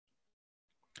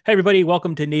Hey, everybody,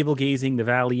 welcome to Navel Gazing, the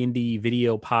Valley Indy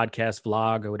video podcast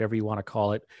vlog, or whatever you want to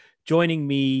call it. Joining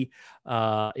me in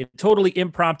a totally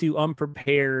impromptu,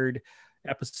 unprepared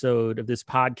episode of this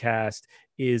podcast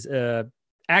is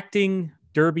acting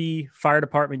Derby Fire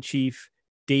Department Chief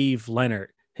Dave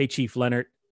Leonard. Hey, Chief Leonard.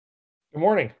 Good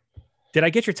morning. Did I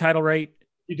get your title right?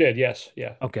 You did, yes.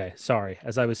 Yeah. Okay, sorry.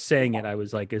 As I was saying it, I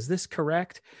was like, is this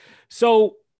correct?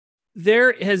 So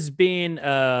there has been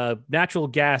a natural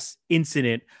gas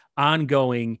incident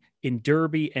ongoing in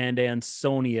Derby and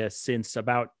Ansonia since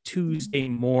about Tuesday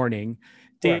morning.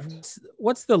 Dave, Correct.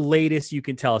 what's the latest you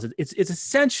can tell us? It's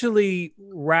essentially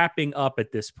wrapping up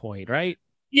at this point, right?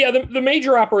 Yeah, the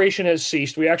major operation has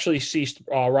ceased. We actually ceased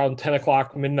around 10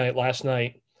 o'clock midnight last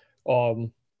night.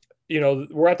 Um,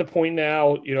 we're at the point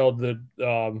now,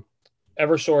 the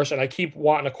Eversource, and I keep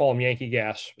wanting to call them Yankee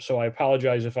Gas, so I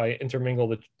apologize if I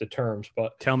intermingle the terms.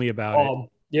 But Tell me about it.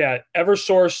 yeah,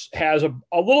 Eversource has a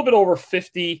little bit over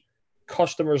 50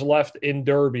 customers left in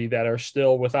Derby that are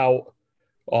still without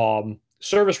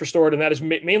service restored, and that is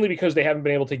mainly because they haven't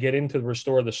been able to get in to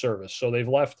restore the service. So they've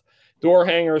left door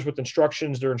hangers with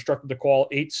instructions. They're instructed to call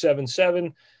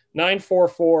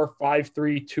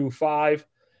 877-944-5325,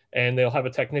 and they'll have a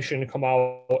technician come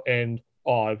out and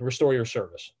restore your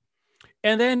service.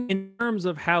 And then in terms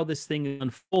of how this thing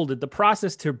unfolded, the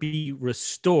process to be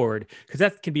restored, because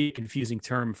that can be a confusing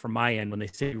term from my end when they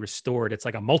say restored, it's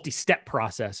like a multi-step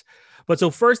process. But so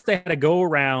first they had to go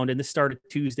around, and this started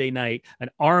Tuesday night, an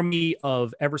army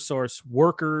of Eversource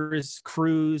workers,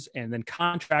 crews, and then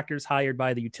contractors hired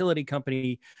by the utility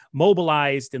company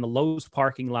mobilized in the Lowe's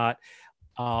parking lot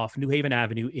off New Haven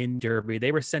Avenue in Derby.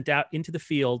 They were sent out into the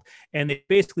field and they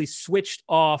basically switched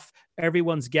off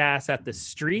everyone's gas at the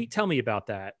street. Tell me about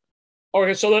that.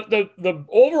 Okay, so the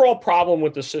overall problem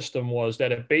with the system was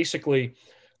that it basically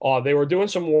they were doing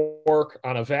some work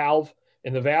on a valve,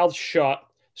 and the valve shut.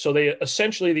 So they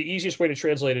essentially, the easiest way to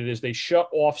translate it is they shut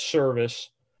off service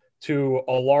to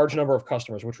a large number of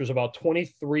customers, which was about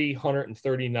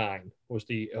 2,339 was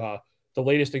the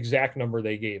latest exact number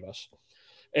they gave us,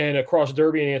 and across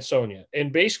Derby and Ansonia.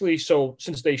 And basically, so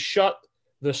since they shut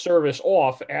the service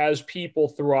off, as people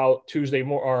throughout Tuesday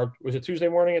or was it Tuesday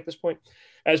morning at this point?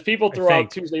 As people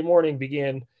throughout Tuesday morning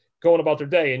began going about their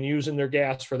day and using their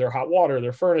gas for their hot water,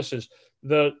 their furnaces,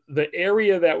 the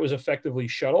area that was effectively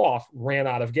shut off ran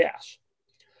out of gas.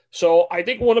 So I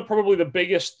think one of probably the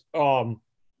biggest,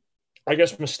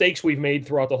 mistakes we've made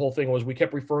throughout the whole thing was we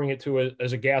kept referring it to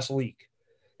as a gas leak.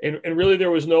 And really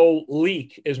there was no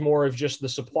leak, is more of just the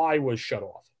supply was shut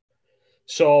off.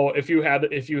 So if you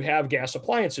have gas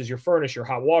appliances, your furnace, your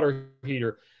hot water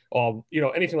heater,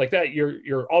 anything like that,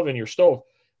 your oven, your stove,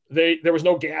 there was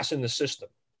no gas in the system.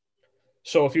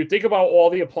 So if you think about all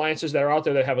the appliances that are out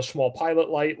there that have a small pilot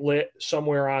light lit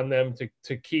somewhere on them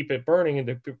to keep it burning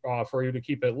and for you to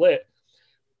keep it lit,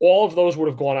 all of those would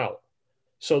have gone out.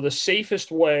 So the safest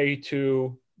way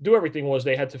to do everything was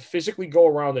they had to physically go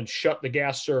around and shut the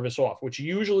gas service off, which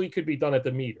usually could be done at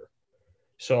the meter.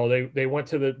 So they went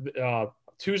to the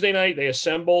Tuesday night, they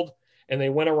assembled, and they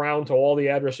went around to all the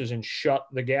addresses and shut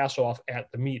the gas off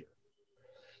at the meter.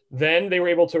 Then they were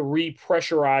able to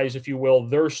repressurize, if you will,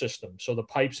 their system, so the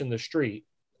pipes in the street.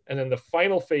 And then the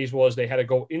final phase was they had to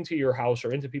go into your house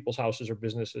or into people's houses or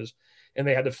businesses, and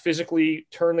they had to physically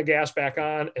turn the gas back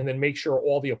on and then make sure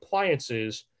all the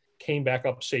appliances came back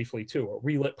up safely too, or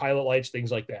relit pilot lights,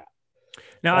 things like that.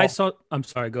 Now I'm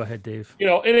sorry, go ahead, Dave.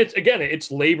 And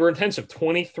it's labor intensive,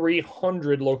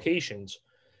 2,300 locations.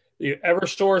 The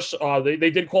Eversource,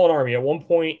 they did call an army. At one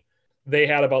point, they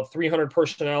had about 300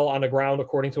 personnel on the ground,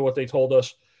 according to what they told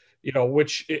us,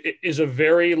 which is a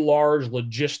very large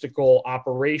logistical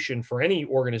operation for any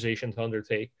organization to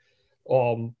undertake.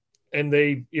 And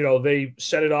they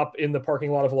set it up in the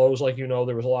parking lot of Lowe's. Like, there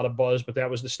was a lot of buzz, but that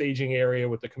was the staging area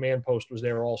with the command post was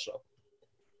there also.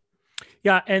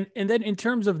 Yeah. And then in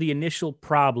terms of the initial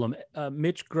problem,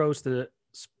 Mitch Gross, the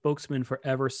spokesman for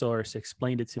Eversource,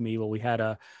 explained it to me. Well, we had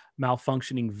a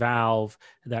malfunctioning valve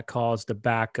that caused a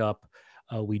backup.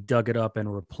 We dug it up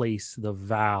and replaced the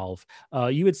valve.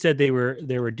 You had said they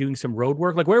were doing some road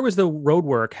work. Like, where was the road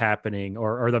work happening,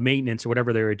 or the maintenance or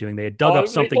whatever they were doing? They had dug up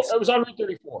something. It was on Route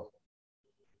 34.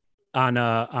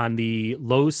 On the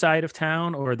Lowe's side of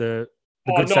town, or the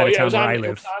good side of town where I live? It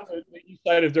was on the east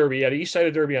side of Derby. Yeah, the east side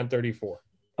of Derby on 34.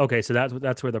 Okay, so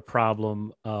that's where the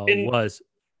problem was.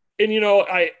 And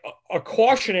a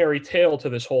cautionary tale to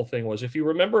this whole thing was, if you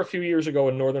remember a few years ago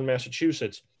in northern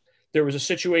Massachusetts, there was a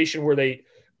situation where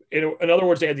in other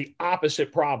words, they had the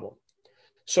opposite problem.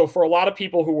 So for a lot of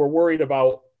people who were worried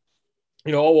about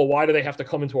Oh, well, why do they have to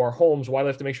come into our homes? Why do they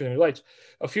have to make sure they have lights?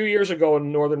 A few years ago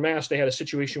in Northern Mass, they had a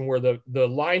situation where the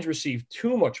lines received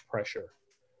too much pressure.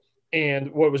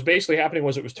 And what was basically happening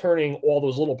was it was turning all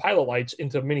those little pilot lights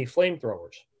into mini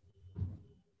flamethrowers.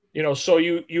 So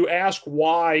you ask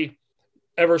why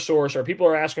Eversource, or people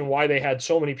are asking why they had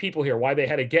so many people here, why they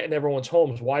had to get in everyone's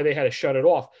homes, why they had to shut it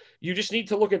off. You just need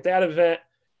to look at that event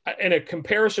in a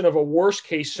comparison of a worst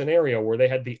case scenario where they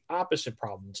had the opposite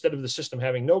problem. Instead of the system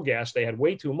having no gas, they had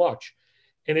way too much.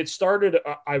 And it started,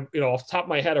 off the top of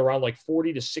my head, around like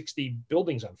 40 to 60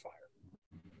 buildings on fire.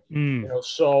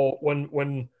 So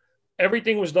when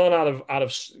everything was done out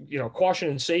of caution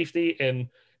and safety, and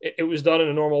it was done in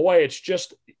a normal way, it's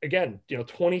just, again,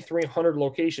 2,300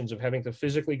 locations of having to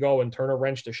physically go and turn a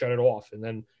wrench to shut it off and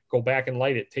then go back and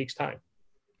light it takes time.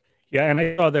 Yeah, and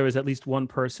I saw there was at least one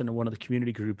person in one of the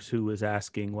community groups who was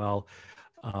asking, well,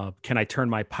 can I turn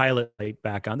my pilot light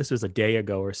back on? This was a day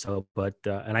ago or so, but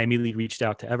and I immediately reached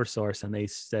out to Eversource, and they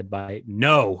said,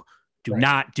 no, do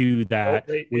not do that.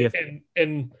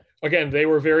 And again, they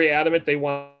were very adamant. They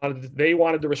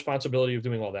wanted the responsibility of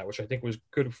doing all that, which I think was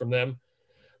good from them.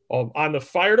 On the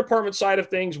fire department side of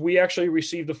things, we actually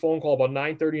received a phone call about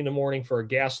 9:30 in the morning for a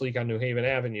gas leak on New Haven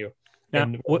Avenue. Now,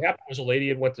 and what happened was a lady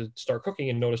had went to start cooking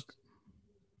and noticed.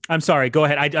 I'm sorry. Go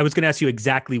ahead. I was going to ask you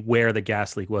exactly where the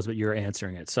gas leak was, but you're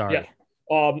answering it. Sorry.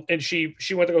 Yeah. And she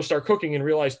went to go start cooking and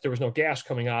realized there was no gas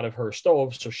coming out of her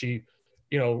stove. So she,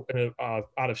 out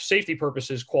of safety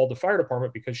purposes, called the fire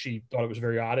department because she thought it was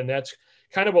very odd. And that's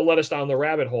kind of what led us down the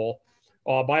rabbit hole.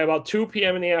 By about 2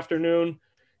 p.m. in the afternoon,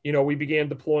 we began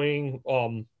deploying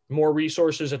more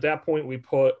resources. At that point, we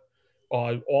put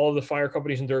all of the fire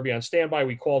companies in Derby on standby.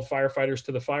 We called firefighters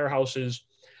to the firehouses.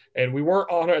 And we weren't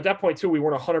at that point too, we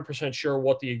weren't 100% sure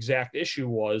what the exact issue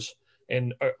was,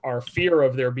 and our fear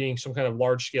of there being some kind of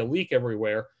large scale leak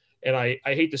everywhere. And I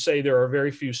hate to say, there are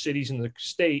very few cities in the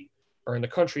state or in the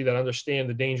country that understand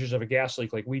the dangers of a gas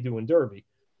leak like we do in Derby.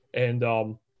 And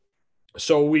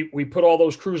so we put all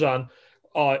those crews on.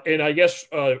 And I guess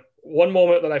one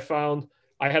moment that I found,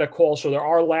 I had a call. So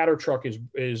our ladder truck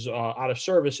is out of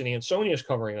service, and Ansonia is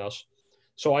covering us.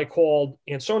 So I called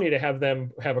Ansonia to have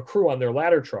them have a crew on their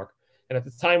ladder truck. And at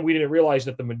the time, we didn't realize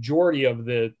that the majority of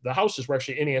the houses were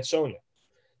actually in Ansonia.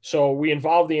 So we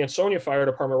involved the Ansonia Fire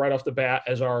Department right off the bat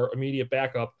as our immediate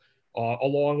backup,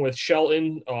 along with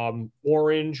Shelton,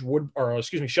 Orange,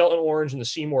 Shelton, Orange, and the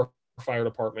Seymour Fire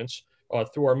Departments.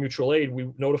 Through our mutual aid,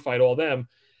 we notified all them.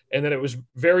 And then it was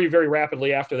very, very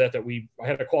rapidly after that I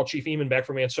had to call Chief Eamon back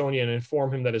from Ansonia and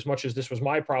inform him that as much as this was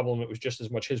my problem, it was just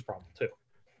as much his problem too.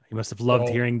 You must have loved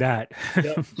hearing that.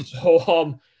 Yeah.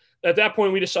 So at that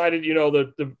point, we decided,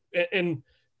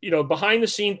 behind the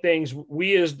scene things,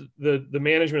 we as the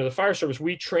management of the fire service,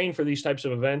 we train for these types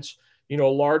of events,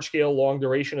 large scale, long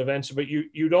duration events, but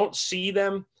you don't see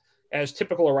them as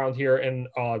typical around here. And,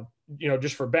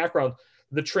 just for background,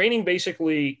 the training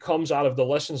basically comes out of the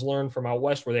lessons learned from out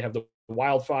west, where they have the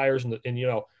wildfires and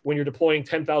when you're deploying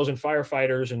 10,000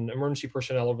 firefighters and emergency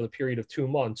personnel over the period of 2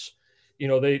 months,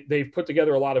 they've put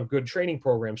together a lot of good training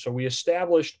programs. So we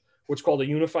established what's called a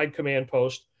unified command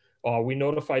post. We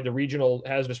notified the regional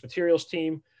hazardous materials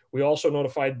team. We also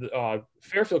notified the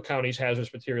Fairfield County's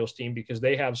hazardous materials team, because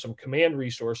they have some command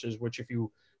resources, which if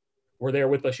you were there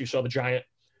with us, you saw the giant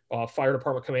fire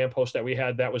department command post that we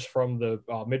had. That was from the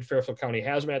Mid-Fairfield County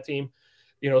hazmat team.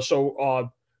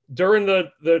 During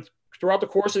throughout the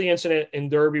course of the incident in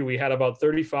Derby, we had about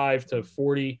 35 to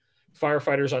 40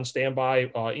 firefighters on standby.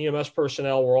 EMS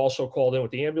personnel were also called in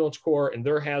with the ambulance corps and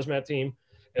their hazmat team.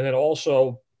 And then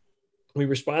also we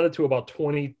responded to about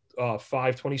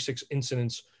 26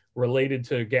 incidents related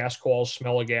to gas calls,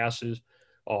 smell of gases,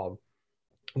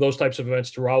 those types of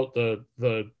events throughout the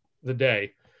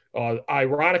day.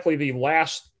 Ironically, the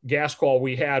last gas call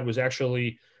we had was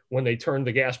actually when they turned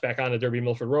the gas back on the Derby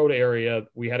Milford Road area.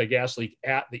 We had a gas leak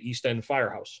at the East End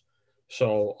Firehouse.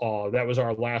 So that was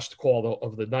our last call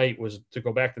of the night, was to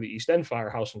go back to the East End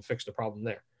Firehouse and fix the problem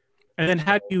there. And then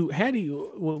how do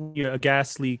you a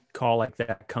gas leak call like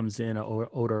that comes in, an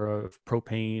odor of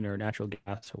propane or natural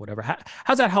gas or whatever?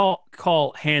 How's that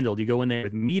call handled? You go in there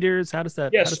with meters? How does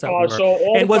that? Yes. How does that work?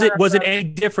 And was it any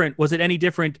different? Was it any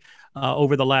different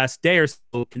over the last day or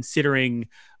so, considering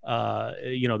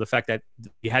the fact that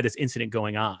you had this incident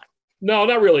going on? No,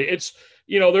 not really. It's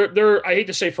they're I hate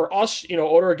to say, for us,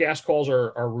 odor of gas calls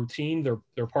are routine.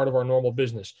 They're part of our normal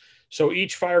business. So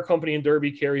each fire company in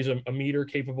Derby carries a meter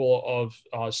capable of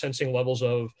sensing levels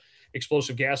of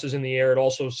explosive gases in the air. It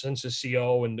also senses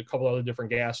CO and a couple other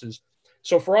different gases.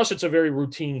 So for us, it's a very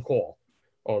routine call.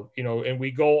 And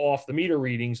we go off the meter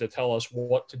readings that tell us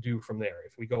what to do from there.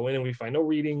 If we go in and we find no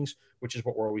readings, which is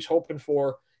what we're always hoping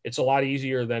for, it's a lot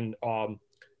easier than,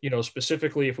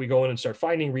 specifically if we go in and start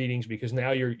finding readings, because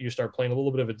now you start playing a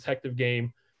little bit of a detective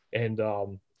game and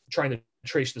trying to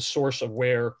trace the source of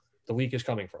where the leak is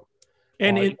coming from.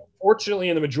 And fortunately,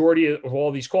 in the majority of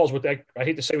all these calls, I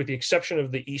hate to say, with the exception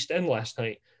of the East End last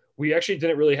night, we actually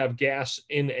didn't really have gas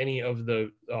in any of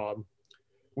the.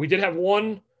 We did have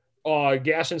one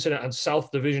gas incident on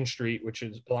South Division Street, which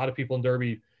is a lot of people in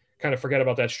Derby kind of forget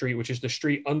about that street, which is the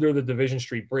street under the Division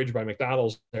Street Bridge by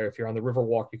McDonald's. There, if you're on the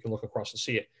Riverwalk, you can look across and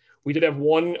see it. We did have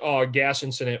one gas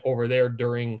incident over there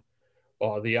during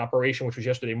the operation, which was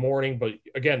yesterday morning. But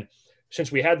again, since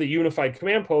we had the unified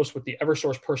command post with the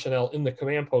Eversource personnel in the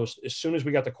command post, as soon as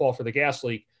we got the call for the gas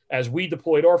leak, as we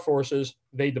deployed our forces,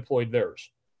 they deployed theirs.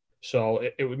 So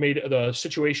it made the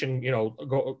situation,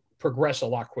 progress a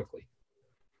lot quickly.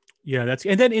 Yeah,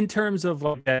 and then in terms of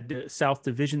that South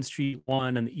Division Street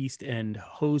one and the East End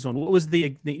hose one, what was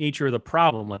the nature of the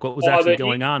problem? Like, what was actually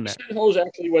going on there? The East End hose,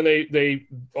 actually, when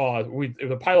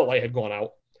the pilot light had gone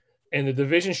out, and the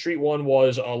Division Street one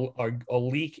was a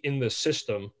leak in the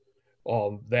system.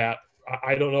 That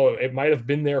I don't know, it might have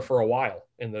been there for a while,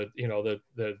 and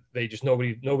they just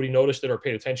nobody noticed it or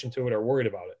paid attention to it or worried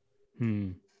about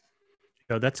it.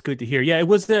 Oh, that's good to hear. Yeah, it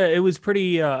was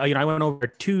pretty. I went over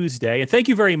Tuesday, and thank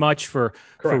you very much for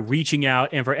reaching out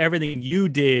and for everything you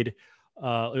did.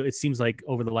 It seems like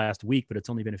over the last week, but it's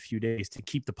only been a few days, to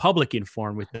keep the public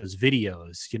informed with those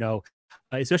videos.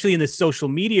 Especially in the social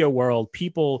media world,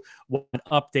 people want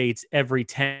updates every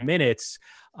 10 minutes.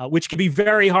 Which can be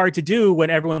very hard to do when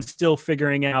everyone's still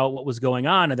figuring out what was going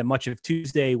on. And then much of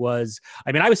Tuesday was,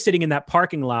 I was sitting in that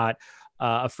parking lot,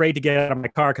 afraid to get out of my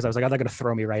car because I was like, oh, they're going to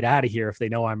throw me right out of here if they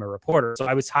know I'm a reporter. So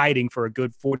I was hiding for a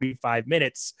good 45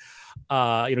 minutes,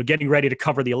 getting ready to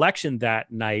cover the election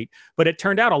that night. But it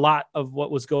turned out a lot of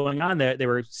what was going on there, they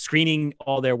were screening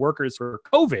all their workers for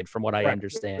COVID, from what I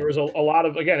understand. There was a lot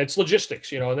of, again, it's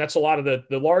logistics, and that's a lot of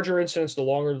the larger incidents, the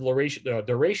longer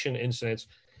duration incidents.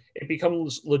 It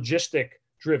becomes logistic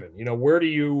driven. Where do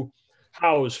you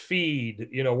house, feed?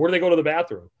 Where do they go to the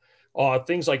bathroom?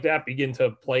 Things like that begin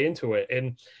to play into it.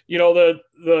 And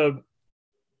the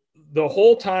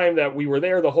whole time that we were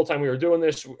there, the whole time we were doing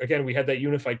this, again, we had that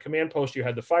unified command post. You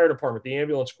had the fire department, the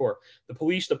ambulance corps, the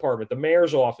police department, the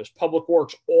mayor's office, public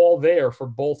works, all there for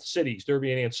both cities,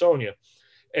 Derby and Ansonia.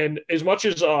 And as much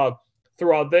as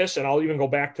throughout this, and I'll even go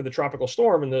back to the tropical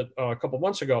storm in a couple of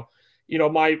months ago,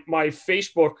 my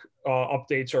Facebook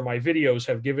updates or my videos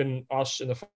have given us in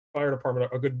the fire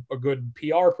department a good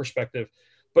PR perspective,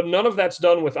 but none of that's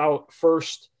done without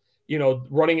first,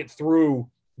 running it through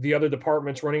the other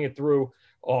departments, running it through.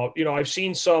 I've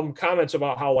seen some comments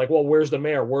about how, like, well, where's the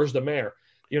mayor? Where's the mayor?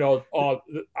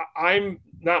 I'm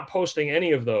not posting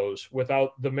any of those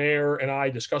without the mayor and I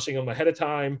discussing them ahead of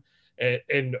time,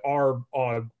 and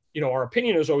our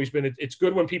opinion has always been it's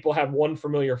good when people have one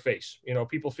familiar face.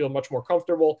 People feel much more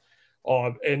comfortable.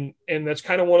 And that's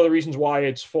kind of one of the reasons why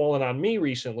it's fallen on me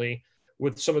recently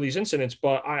with some of these incidents.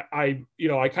 But I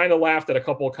kind of laughed at a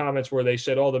couple of comments where they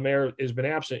said, oh, the mayor has been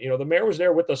absent. The mayor was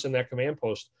there with us in that command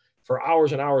post for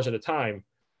hours and hours at a time,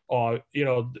 on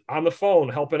the phone,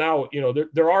 helping out.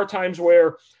 There are times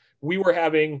where we were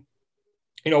having,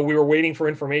 we were waiting for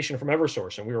information from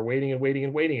Eversource, and we were waiting and waiting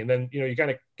and waiting. And then, you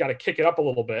kind of got to kick it up a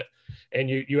little bit, and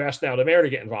you ask now the mayor to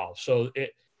get involved. So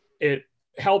it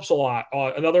helps a lot.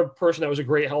 Another person that was a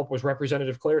great help was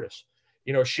Representative Clairtis.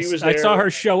 She was there. I saw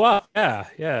her show up. Yeah.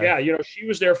 She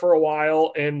was there for a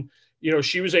while, and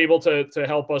she was able to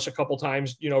help us a couple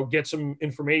times. Get some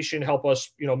information, help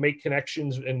us make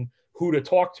connections and who to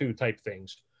talk to type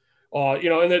things. And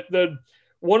the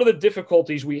one of the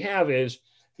difficulties we have is,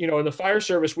 in the fire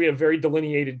service, we have very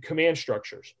delineated command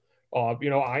structures.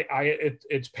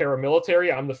 It's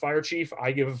paramilitary. I'm the fire chief.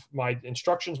 I give my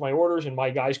instructions, my orders, and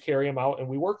my guys carry them out, and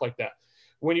we work like that.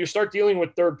 When you start dealing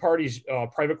with third parties,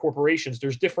 private corporations,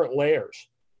 there's different layers.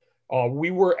 We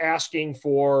were asking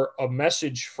for a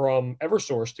message from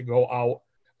Eversource to go out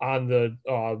on the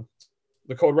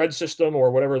Code Red system,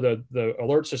 or whatever the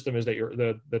alert system is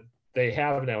that they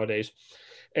have nowadays.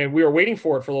 And we were waiting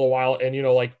for it for a little while. And,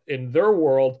 like in their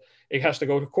world, it has to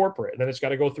go to corporate, and then it's got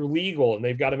to go through legal, and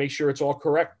they've got to make sure it's all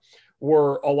correct.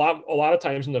 We're a lot of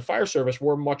times in the fire service,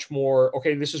 we're much more,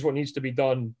 okay, this is what needs to be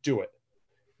done, do it,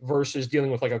 versus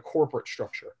dealing with like a corporate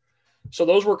structure. So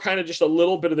those were kind of just a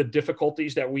little bit of the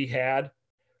difficulties that we had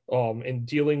in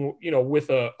dealing, with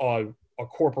a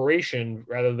corporation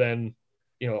rather than,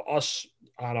 us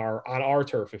on our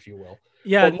turf, if you will.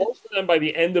 Yeah. But most of them by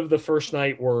the end of the first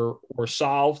night were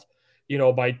solved.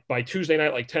 by Tuesday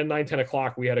night, like 10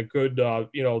 o'clock, we had a good,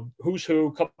 who's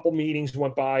who, couple meetings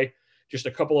went by, just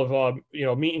a couple of,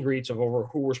 meet and greets of over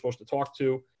who we're supposed to talk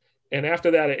to. And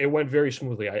after that, it went very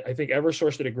smoothly. I think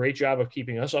Eversource did a great job of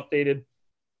keeping us updated.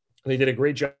 They did a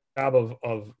great job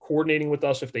of coordinating with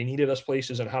us if they needed us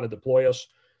places and how to deploy us.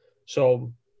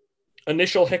 So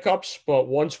initial hiccups, but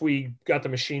once we got the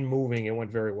machine moving, it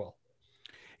went very well.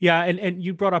 Yeah, and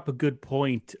you brought up a good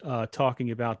point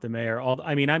talking about the mayor.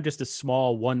 I mean, I'm just a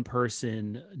small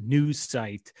one-person news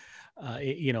site,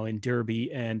 in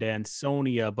Derby and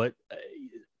Ansonia, but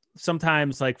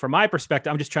sometimes, like from my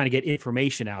perspective, I'm just trying to get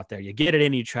information out there. You get it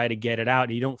in, you try to get it out,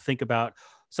 and you don't think about.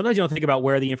 Sometimes you don't think about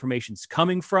where the information's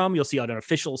coming from. You'll see what an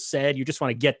official said. You just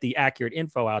want to get the accurate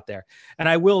info out there. And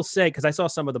I will say, because I saw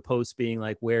some of the posts being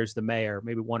like, "Where's the mayor?"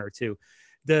 Maybe one or two.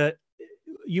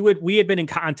 We had been in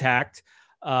contact.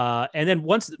 And then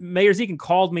once Mayor Zekin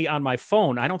called me on my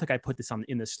phone, I don't think I put this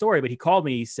in the story, but he called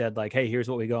me. He said like, "Hey, here's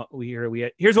what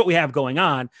here's what we have going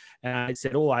on." And I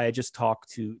said, "Oh, I just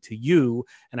talked to you,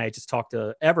 and I just talked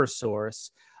to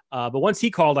Eversource." But once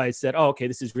he called, I said, "Oh, okay,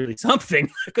 this is really something,"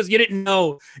 because you didn't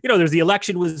know, there's the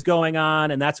election was going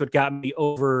on, and that's what got me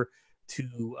over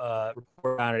to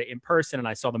report on it in person. And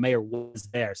I saw the mayor was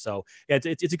there, so yeah,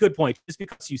 it's a good point. Just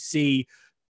because you see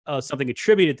something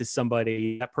attributed to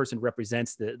somebody, that person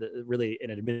represents the really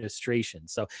an administration.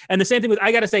 So, and the same thing with,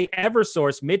 I got to say,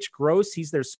 Eversource, Mitch Gross,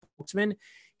 he's their spokesman.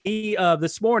 He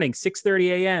this morning,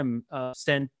 6:30 a.m.,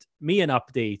 sent me an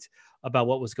update about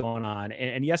what was going on,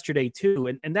 and yesterday too.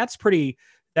 And that's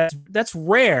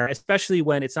rare, especially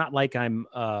when it's not like I'm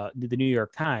the New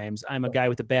York Times. I'm a guy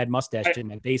with a bad mustache in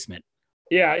my basement.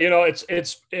 Yeah,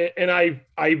 and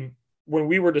I when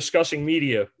we were discussing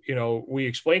media, we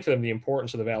explained to them the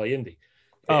importance of the Valley Indy.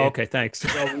 Oh, okay, thanks.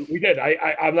 We did.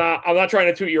 I'm not trying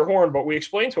to toot your horn, but we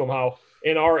explained to them how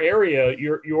in our area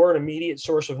you're an immediate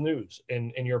source of news,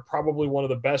 and you're probably one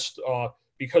of the best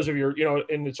because of your,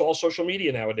 and it's all social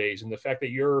media nowadays, and the fact that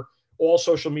you're all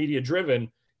social media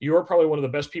driven, you're probably one of the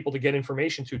best people to get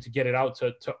information to get it out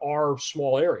to our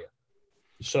small area.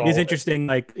 So it's interesting,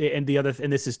 like, and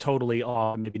this is totally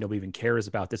maybe nobody even cares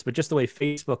about this, but just the way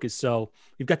Facebook is. So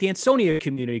you've got the Ansonia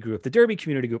community group, the Derby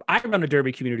community group. I run a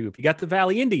Derby community group. You got the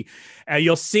Valley Indy, and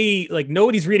you'll see like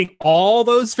nobody's reading all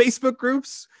those Facebook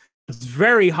groups. It's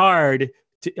very hard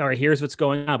to, all right, here's what's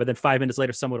going on. But then 5 minutes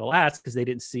later, someone will ask because they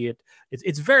didn't see it.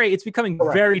 It's becoming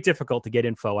very difficult to get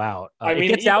info out. It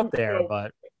gets out there,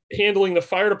 but handling the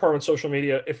fire department social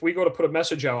media, if we go to put a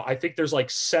message out, I think there's like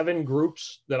 7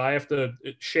 groups that I have to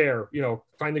share,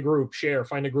 find the group, share,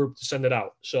 find a group to send it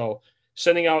out. So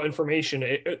sending out information,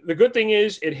 the good thing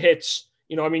is it hits,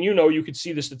 you could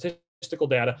see the statistical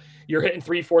data. You're hitting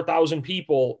 3,000-4,000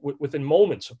 people within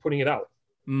moments of putting it out.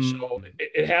 So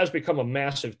it has become a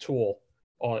massive tool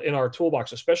in our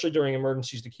toolbox, especially during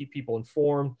emergencies, to keep people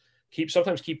informed,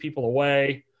 sometimes keep people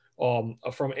away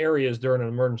from areas during an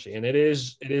emergency. And it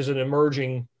is an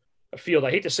emerging field. I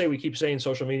hate to say, we keep saying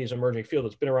social media is an emerging field.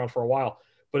 It's been around for a while,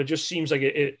 but it just seems like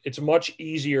it's much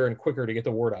easier and quicker to get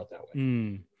the word out that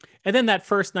way. And then that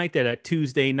first night, that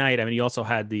Tuesday night, I mean, you also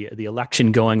had the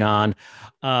election going on.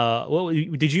 Were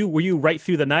you right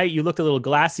through the night? You looked a little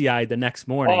glassy eyed the next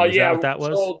morning. Is that what that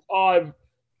was?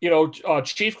 So,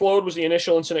 Chief Glode was the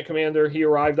initial incident commander. He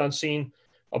arrived on scene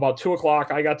about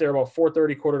 2:00. I got there about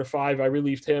 4:30, 4:45. I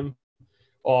relieved him.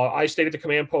 I stayed at the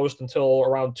command post until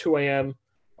around 2 a.m.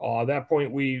 At that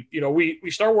point, we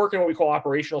start working what we call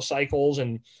operational cycles,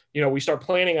 and we start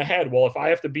planning ahead. Well, if I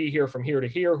have to be here from here to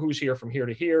here, who's here from here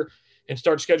to here, and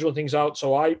start scheduling things out.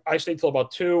 So I stayed till about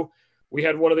 2. We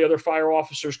had one of the other fire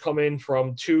officers come in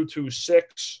from 2 to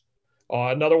 6.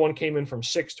 Another one came in from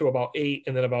 6 to about 8,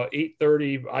 and then about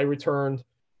 8:30 I returned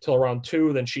till around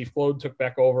 2. Then Chief Glode took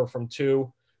back over from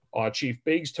 2. Chief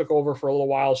Biggs took over for a little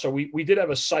while. So we did have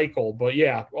a cycle, but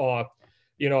yeah, I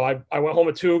went home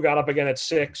at 2, got up again at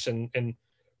 6, and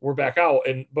we're back out.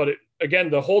 But again,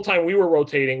 the whole time we were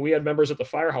rotating, we had members at the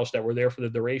firehouse that were there for the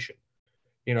duration.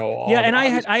 And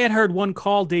I had heard one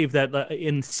call, Dave, that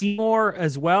in Seymour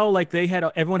as well, like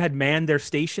everyone had manned their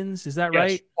stations. Is that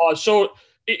right? So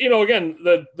again,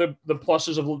 the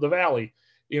pluses of the Valley,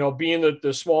 being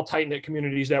the small tight knit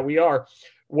communities that we are.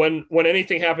 When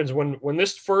anything happens, when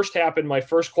this first happened, my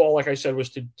first call, like I said, was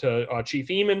to Chief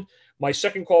Eamon. My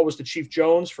second call was to Chief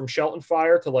Jones from Shelton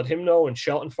Fire to let him know, and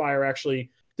Shelton Fire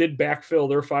actually did backfill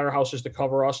their firehouses to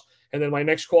cover us. And then my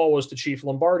next call was to Chief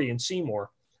Lombardi in Seymour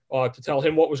to tell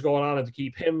him what was going on and to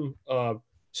keep him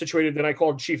situated. Then I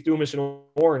called Chief Dumas in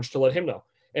Orange to let him know.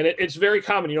 And it's very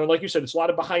common, like you said, it's a lot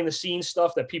of behind the scenes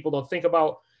stuff that people don't think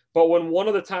about. But when one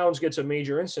of the towns gets a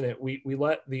major incident, we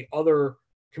let the other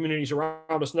communities around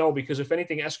us know, because if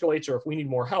anything escalates or if we need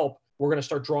more help, we're going to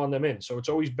start drawing them in. So it's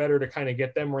always better to kind of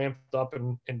get them ramped up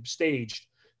and staged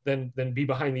than be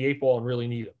behind the 8 ball and really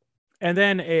need them. And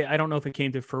then I don't know if it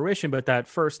came to fruition, but that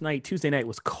first night, Tuesday night,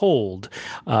 was cold.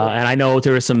 And I know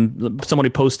there was somebody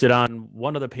posted on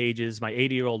one of the pages, my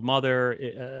 80-year-old mother,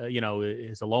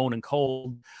 is alone and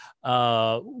cold.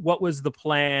 What was the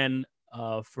plan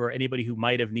for anybody who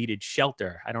might have needed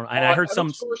shelter? I heard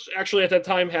some source actually at that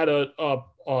time had a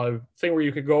thing where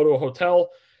you could go to a hotel,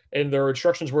 and their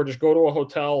instructions were just go to a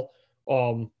hotel,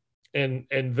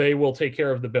 and they will take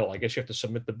care of the bill. I guess you have to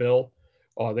submit the bill.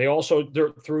 They also,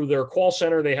 through their call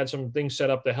center, they had some things set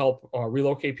up to help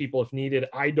relocate people if needed.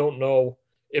 I don't know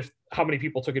how many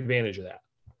people took advantage of that.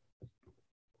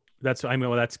 That's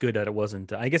good that it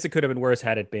wasn't. I guess it could have been worse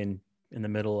had it been in the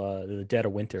middle, the dead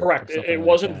of winter. Correct. It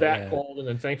wasn't that cold, and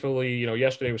then thankfully,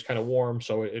 yesterday was kind of warm,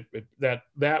 so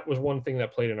that was one thing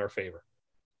that played in our favor.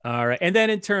 All right. And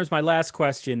then in terms, my last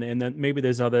question, and then maybe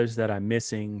there's others that I'm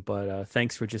missing, but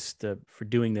thanks for for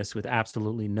doing this with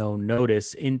absolutely no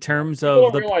notice. In terms of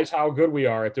people don't realize how good we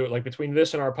are at doing it. Like between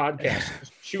this and our podcast,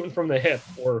 shooting from the hip,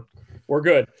 we're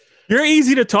good. You're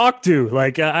easy to talk to.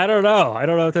 Like, I don't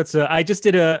know if that's I just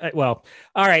did all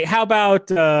right. How about,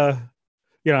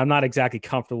 I'm not exactly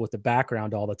comfortable with the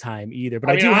background all the time either, but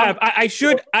I'm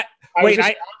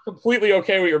completely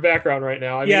okay with your background right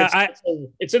now.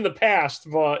 It's in the past,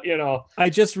 but I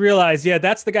just realized,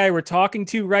 that's the guy we're talking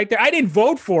to right there. I didn't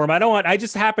vote for him. I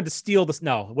just happened to steal this.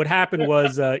 No, what happened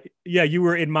was, you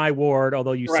were in my ward,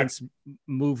 although you since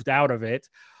moved out of it.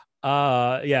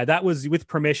 That was with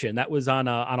permission. That was on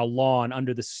a lawn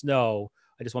under the snow.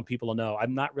 I just want people to know. I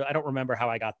don't remember how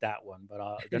I got that one, but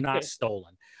they're not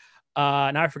stolen.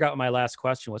 Now I forgot what my last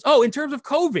question was. Oh, in terms of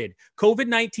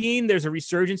COVID-19, there's a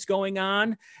resurgence going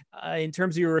on. In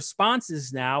terms of your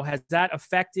responses now, has that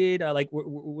affected,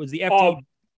 was the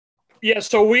FDA?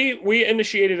 So we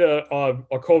initiated a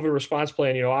COVID response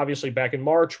plan. Obviously back in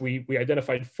March, we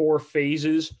identified 4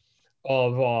 phases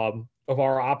of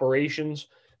our operations.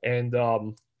 And,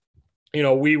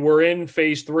 we were in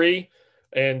phase 3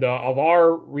 and of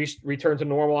our return to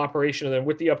normal operation. And then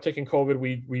with the uptick in COVID,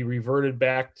 we reverted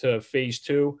back to phase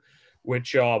 2,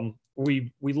 which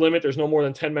we limit. There's no more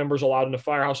than 10 members allowed in the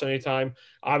firehouse at any time.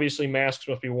 Obviously, masks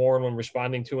must be worn when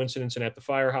responding to incidents and at the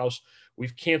firehouse.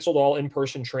 We've canceled all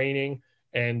in-person training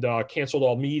and canceled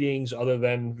all meetings other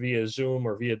than via Zoom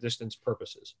or via distance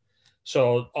purposes.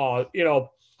 So,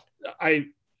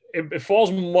 it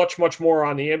falls much, much more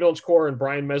on the ambulance corps, and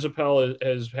Brian Mezzapel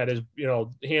has had his,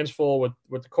 hands full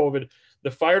with the COVID.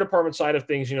 The fire department side of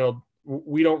things,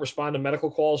 we don't respond to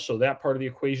medical calls, so that part of the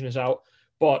equation is out.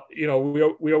 But,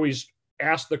 we always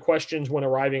ask the questions when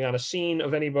arriving on a scene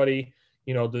of anybody,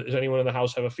 does anyone in the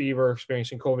house have a fever,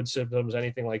 experiencing COVID symptoms,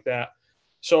 anything like that?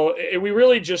 So we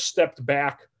really just stepped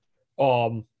back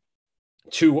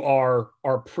to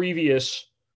our previous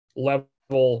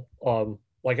level.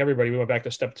 Like everybody, we went back to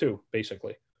step 2,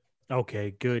 basically.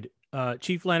 Okay, good.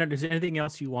 Chief Leonard, is there anything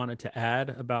else you wanted to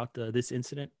add about this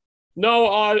incident? No,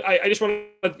 I just want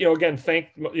to, again, thank,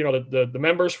 the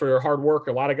members for their hard work.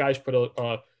 A lot of guys from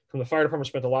the fire department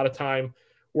spent a lot of time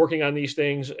working on these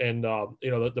things. And,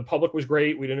 the public was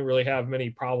great. We didn't really have many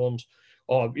problems.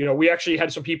 We actually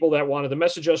had some people that wanted to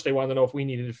message us. They wanted to know if we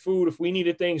needed food, if we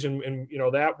needed things, and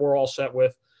that we're all set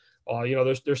with.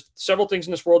 There's several things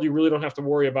in this world you really don't have to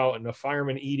worry about, and a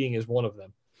fireman eating is one of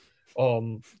them.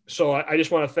 So I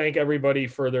just want to thank everybody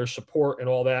for their support and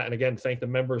all that. And again, thank the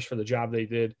members for the job they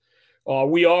did.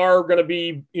 We are going to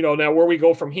be, now where we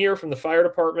go from here from the fire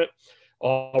department,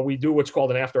 we do what's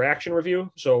called an after action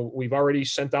review. So we've already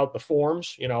sent out the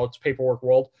forms, it's paperwork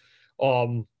world,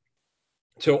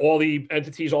 to all the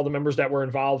entities, all the members that were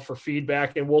involved for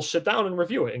feedback, and we'll sit down and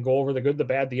review it and go over the good, the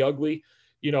bad, the ugly,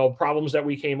 problems that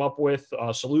we came up with,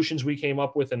 solutions we came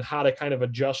up with, and how to kind of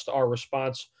adjust our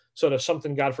response so that if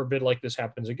something, God forbid, like this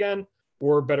happens again,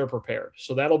 we're better prepared.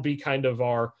 So that'll be kind of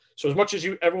so as much as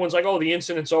everyone's like, oh, the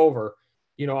incident's over,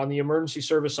 on the emergency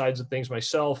service sides of things,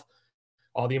 myself,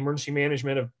 the emergency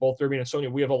management of both Derby and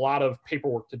Sonia, we have a lot of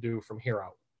paperwork to do from here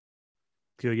out.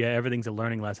 Good. Yeah, everything's a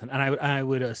learning lesson. And I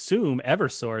would assume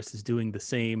Eversource is doing the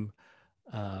same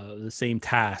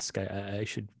task. I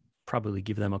should probably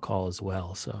give them a call as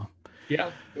well. So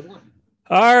yeah, good one.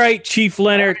 All right, Chief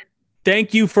Leonard,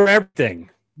 thank you for everything.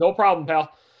 No problem,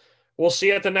 pal. We'll see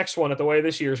you at the next one at the way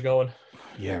this year's going.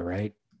 Yeah, right.